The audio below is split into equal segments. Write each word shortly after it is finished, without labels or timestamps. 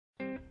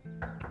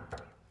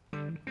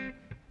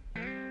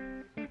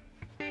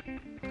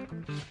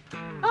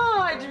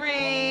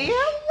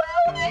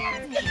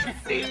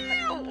see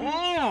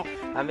them.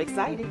 I'm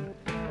excited.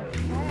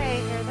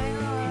 Okay, here they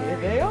are. Here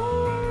they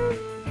are.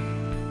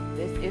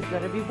 This is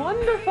gonna be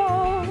wonderful.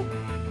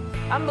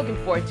 I'm looking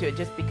forward to it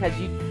just because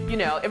you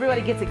know,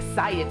 everybody gets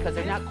excited because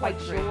they're not quite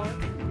sure.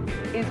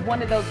 It's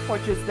one of those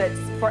portraits that's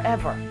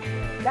forever.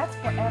 That's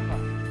forever.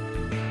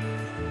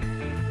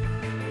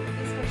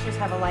 These pictures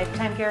have a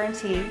lifetime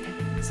guarantee,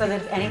 so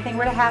that if anything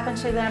were to happen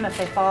to them, if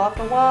they fall off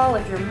the wall,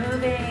 if you're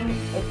moving,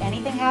 if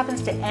anything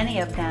happens to any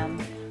of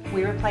them,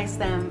 we replace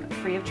them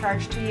free of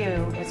charge to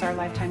you. It's our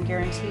lifetime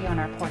guarantee on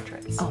our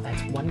portraits. Oh,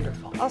 that's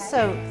wonderful.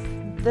 Also,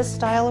 this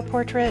style of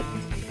portrait,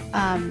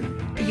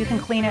 you can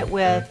clean it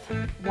with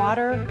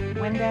water,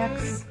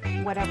 Windex,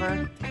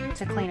 whatever,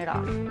 to clean it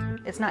off.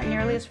 It's not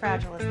nearly as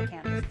fragile as the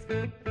canvas.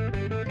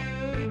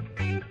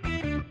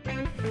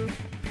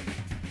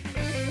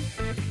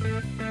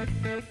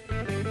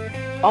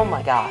 Oh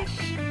my gosh.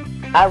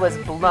 I was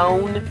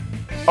blown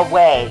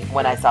away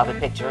when I saw the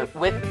picture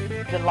with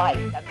the light.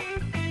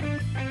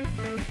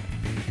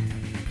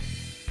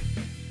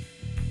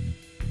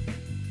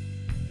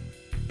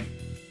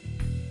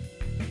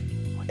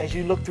 As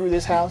you look through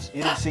this house,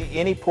 you didn't see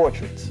any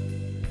portraits.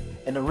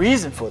 And the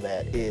reason for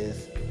that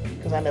is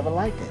because I never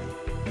liked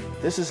any.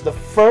 This is the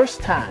first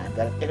time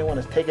that anyone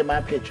has taken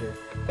my picture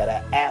that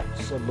I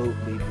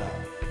absolutely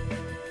love.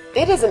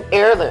 It is an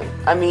heirloom.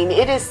 I mean,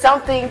 it is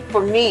something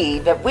for me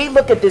that we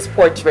look at this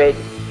portrait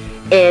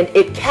and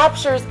it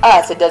captures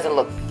us. It doesn't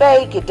look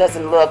fake. It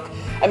doesn't look,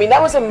 I mean,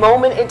 that was a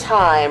moment in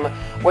time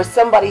where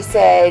somebody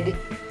said,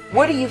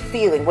 what are you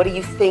feeling? What are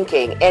you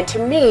thinking? And to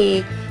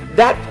me,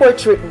 that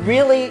portrait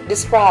really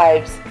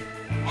describes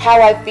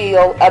how I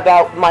feel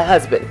about my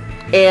husband.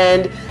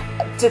 And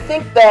to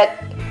think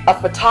that a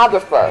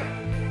photographer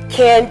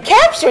can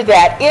capture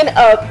that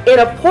in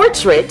a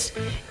portrait,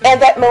 and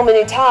that moment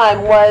in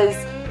time was,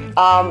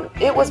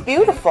 it was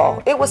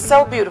beautiful. It was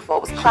so beautiful.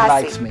 It was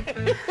classy. She likes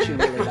me. She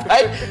really likes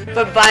right? Me.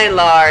 But by and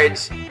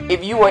large,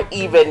 if you were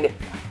even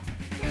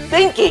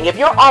thinking, if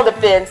you're on the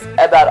fence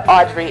about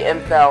Audrey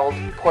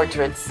Imfeld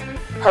portraits,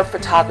 her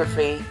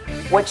photography,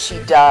 what she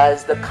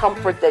does, the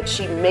comfort that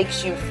she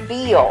makes you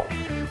feel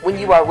when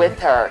you are with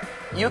her,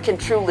 you can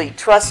truly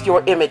trust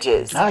your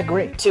images. I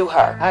agree. To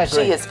her. I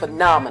agree. She is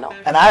phenomenal.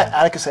 And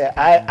I like I say,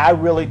 I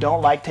really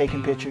don't like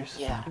taking pictures.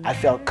 Yeah. I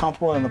felt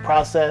comfortable in the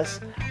process.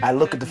 I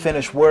look at the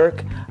finished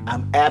work.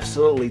 I'm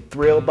absolutely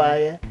thrilled by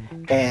it.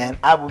 And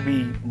I would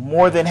be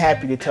more than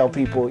happy to tell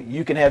people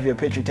you can have your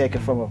picture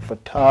taken from a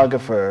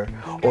photographer,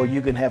 or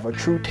you can have a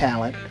true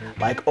talent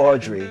like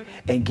Audrey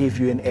and give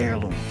you an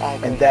heirloom.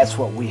 And that's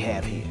what we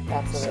have here.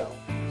 Absolutely.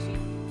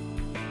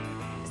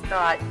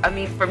 Thought, I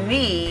mean, for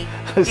me,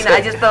 you know,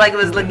 I just felt like it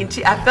was looking.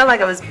 I felt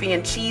like I was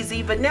being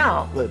cheesy, but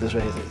no. Look, this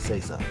right here say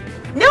something.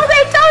 No,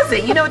 that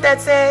doesn't. You know what that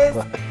says?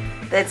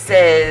 That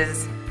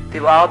says,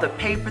 through all the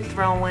paper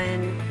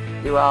throwing,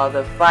 through all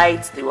the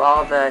fights, through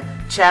all the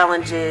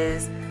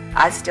challenges,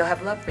 I still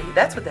have love for you.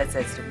 That's what that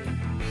says to me.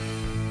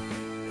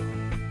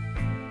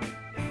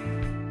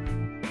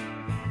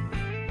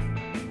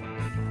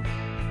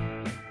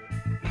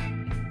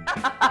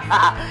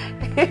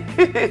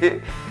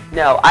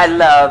 No, I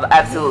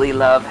absolutely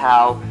love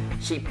how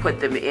she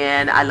put them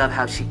in. I love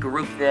how she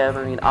grouped them.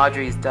 I mean,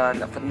 Audrey's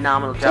done a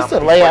phenomenal job. Just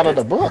the layout of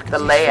the book. The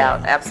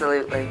layout,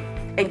 absolutely.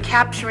 And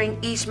capturing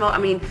each moment.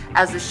 I mean,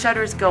 as the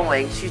shutter's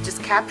going, she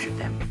just captured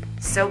them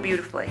so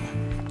beautifully.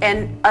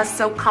 And us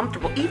so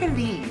comfortable. Even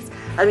these.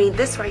 I mean,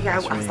 this right here, I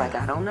was like,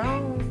 I don't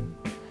know.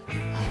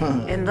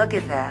 And look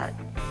at that.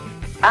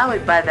 I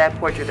would buy that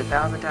portrait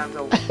 1,000 times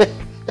over.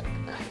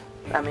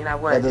 I mean, I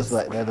would. That looks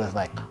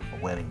like a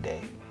wedding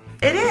day.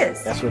 It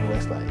is. That's what it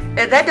looks like.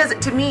 And that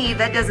doesn't, to me,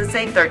 that doesn't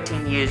say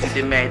 13 years you've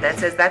been married. That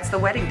says that's the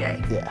wedding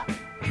day. Yeah.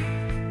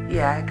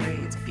 Yeah, I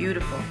agree. It's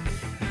beautiful.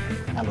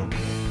 I look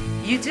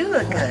good. You do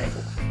look good.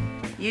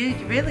 You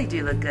really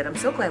do look good. I'm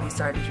so glad we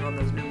started you on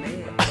those new nails.